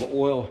until the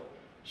oil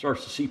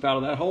starts to seep out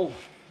of that hole.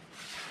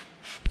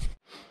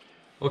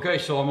 Okay,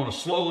 so I'm gonna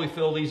slowly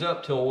fill these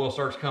up till oil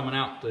starts coming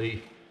out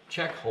the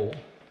check hole.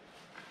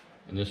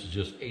 And this is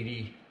just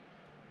 80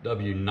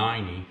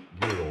 W90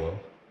 gear oil.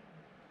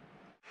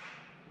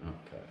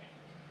 Okay,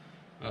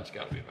 that's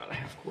gotta be about a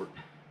half quart.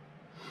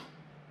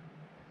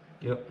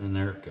 Yep, and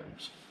there it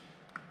comes.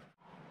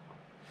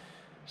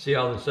 See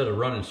how instead of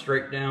running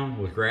straight down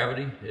with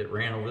gravity, it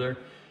ran over there?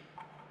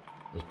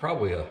 There's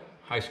probably a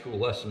high school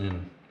lesson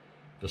in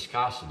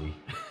viscosity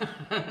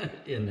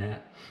in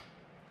that,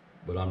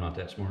 but I'm not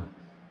that smart.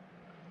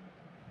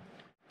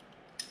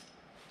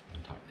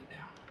 And tighten it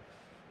down.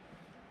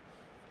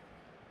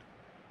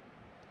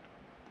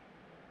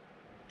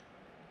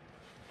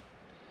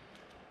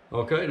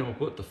 Okay, then we'll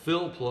put the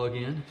fill plug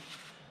in.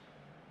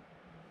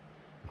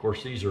 Of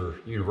course, these are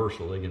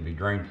universal. They can be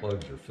drain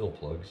plugs or fill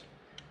plugs,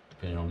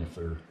 depending on if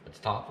they're at the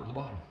top or the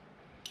bottom.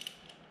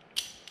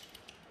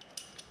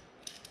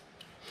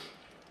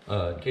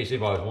 In case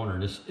anybody was wondering,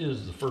 this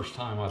is the first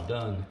time I've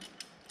done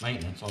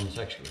maintenance on this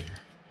excavator.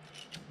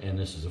 And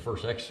this is the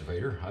first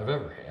excavator I've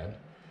ever had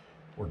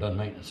or done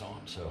maintenance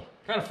on. So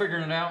kind of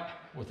figuring it out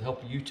with the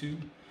help of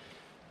YouTube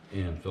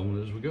and filming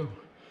it as we go.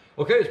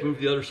 Okay, let's move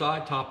to the other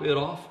side, top it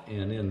off,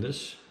 and then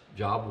this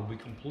job will be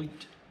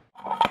complete.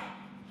 Put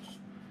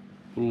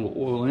a little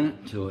oil in it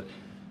until it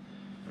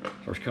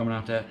starts coming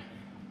out that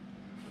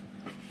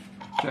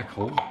check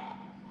hole.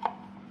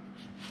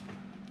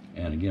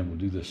 And again, we'll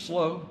do this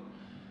slow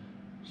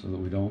so that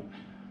we don't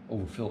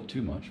overfill it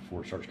too much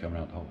before it starts coming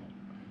out the hole.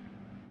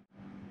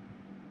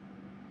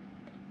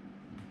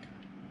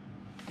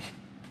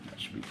 That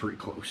should be pretty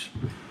close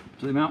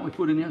to the amount we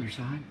put in the other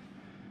side.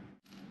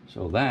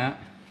 So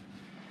that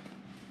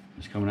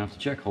is coming out the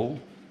check hole.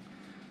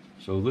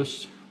 So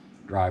this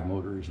drive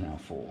motor is now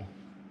full.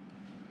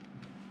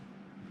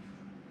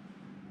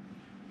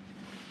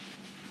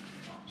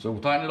 So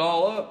we'll tighten it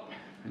all up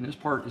and this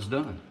part is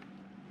done.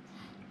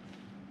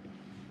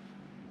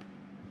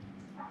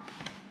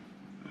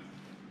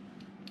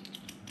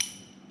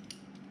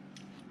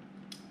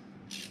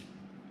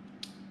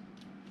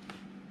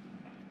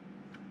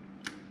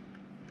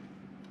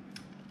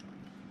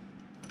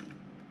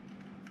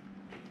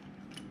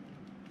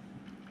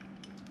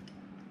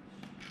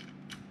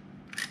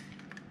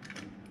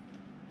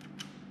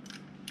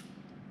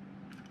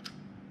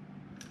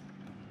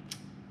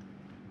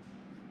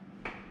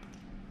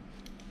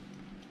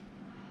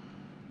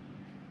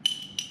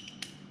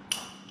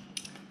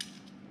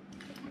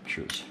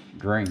 Sure this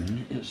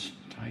drain is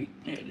tight.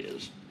 It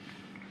is.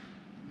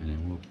 And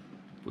then we'll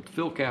put the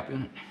fill cap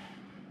in it.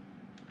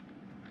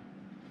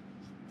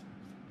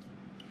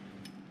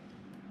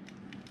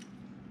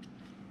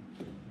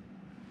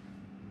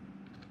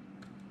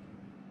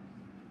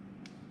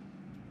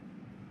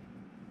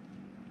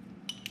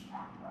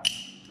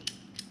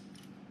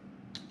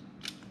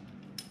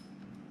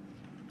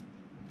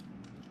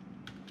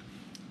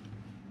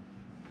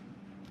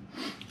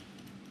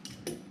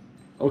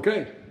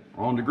 Okay,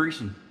 on to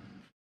greasing.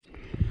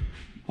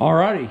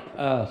 Alrighty,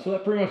 so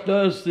that pretty much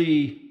does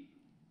the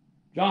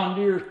John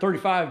Deere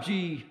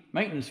 35G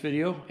maintenance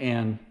video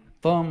and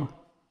thumb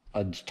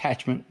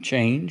attachment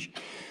change.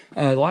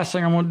 The last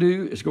thing I'm going to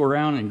do is go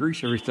around and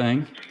grease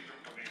everything.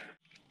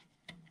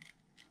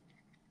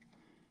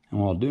 And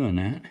while doing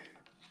that,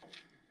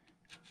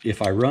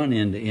 if I run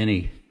into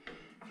any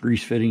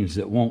grease fittings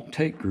that won't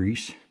take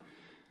grease,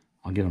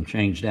 I'll get them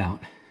changed out.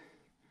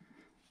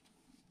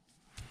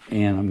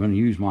 And I'm going to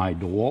use my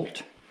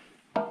DeWalt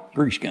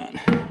grease gun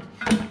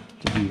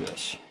to do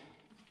this.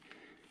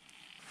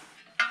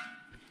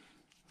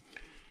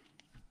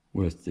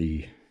 with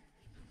the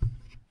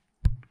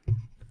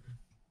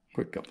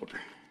quick coupler.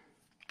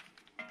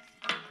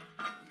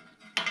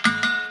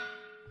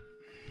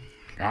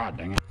 God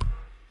dang it.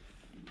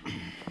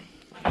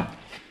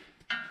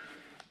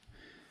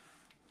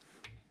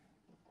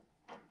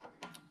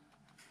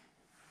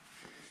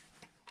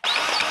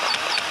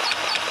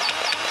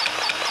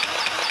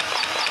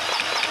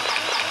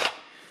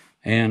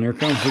 And there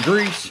comes the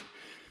grease.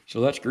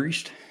 So that's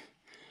greased.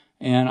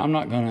 And I'm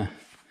not going to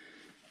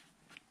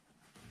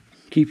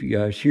keep you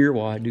guys here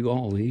while I do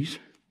all these.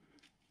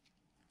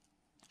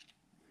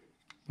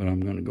 But I'm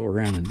going to go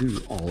around and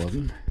do all of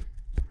them.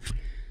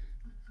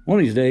 One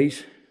of these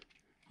days,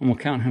 I'm going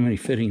to count how many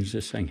fittings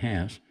this thing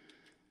has.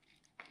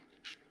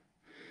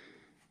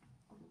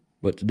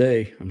 But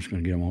today, I'm just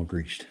going to get them all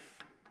greased.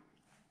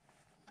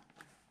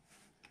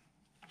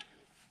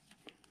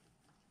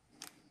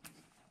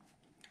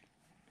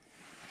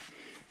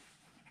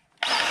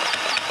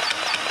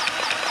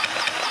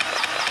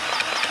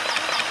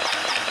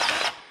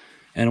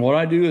 And what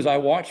I do is I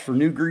watch for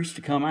new grease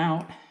to come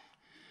out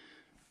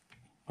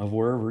of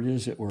wherever it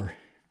is that we're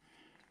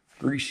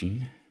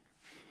greasing.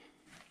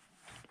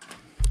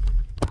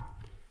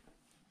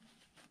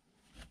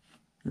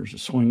 There's a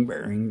swing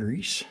bearing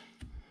grease.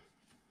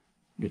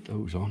 Get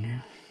those on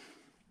there.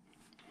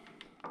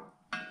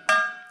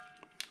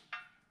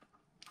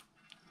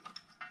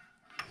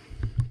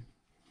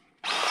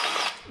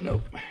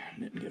 Nope,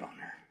 didn't get on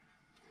there.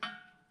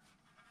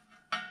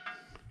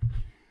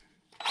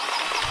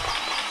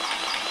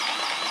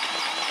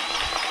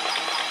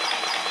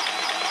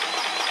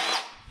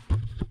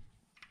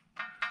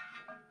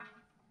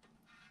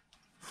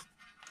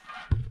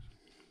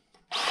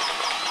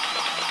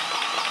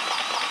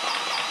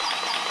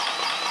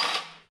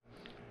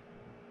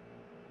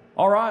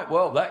 All right,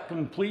 well, that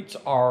completes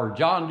our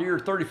John Deere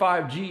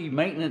 35G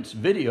maintenance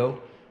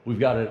video. We've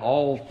got it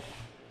all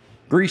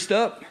greased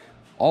up,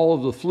 all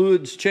of the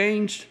fluids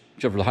changed,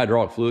 except for the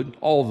hydraulic fluid,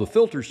 all of the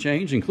filters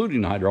changed,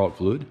 including the hydraulic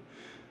fluid,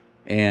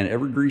 and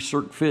every grease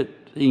circuit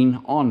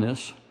fitting on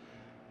this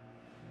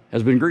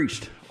has been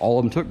greased. All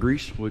of them took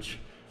grease, which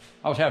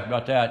I was happy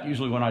about that.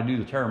 Usually when I do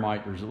the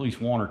Terramite, there's at least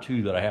one or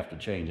two that I have to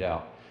change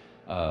out.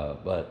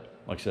 But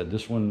like I said,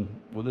 this one,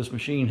 well, this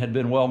machine had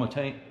been well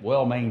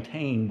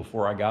maintained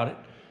before I got it,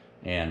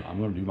 and I'm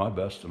going to do my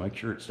best to make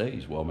sure it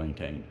stays well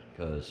maintained,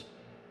 because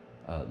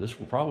this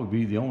will probably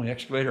be the only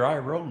excavator I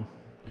ever own.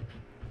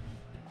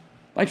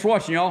 Thanks for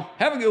watching, y'all.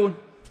 Have a good one.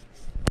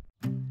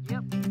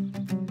 Yep.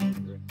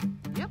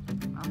 Yep.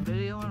 I'm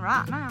videoing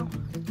right now.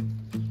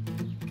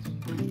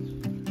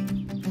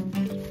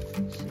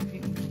 See if you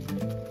can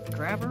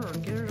grab her or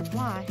get her to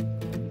fly.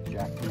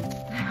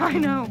 I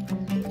know.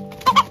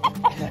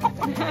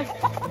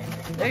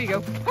 There you go.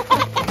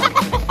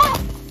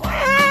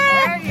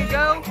 There you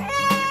go.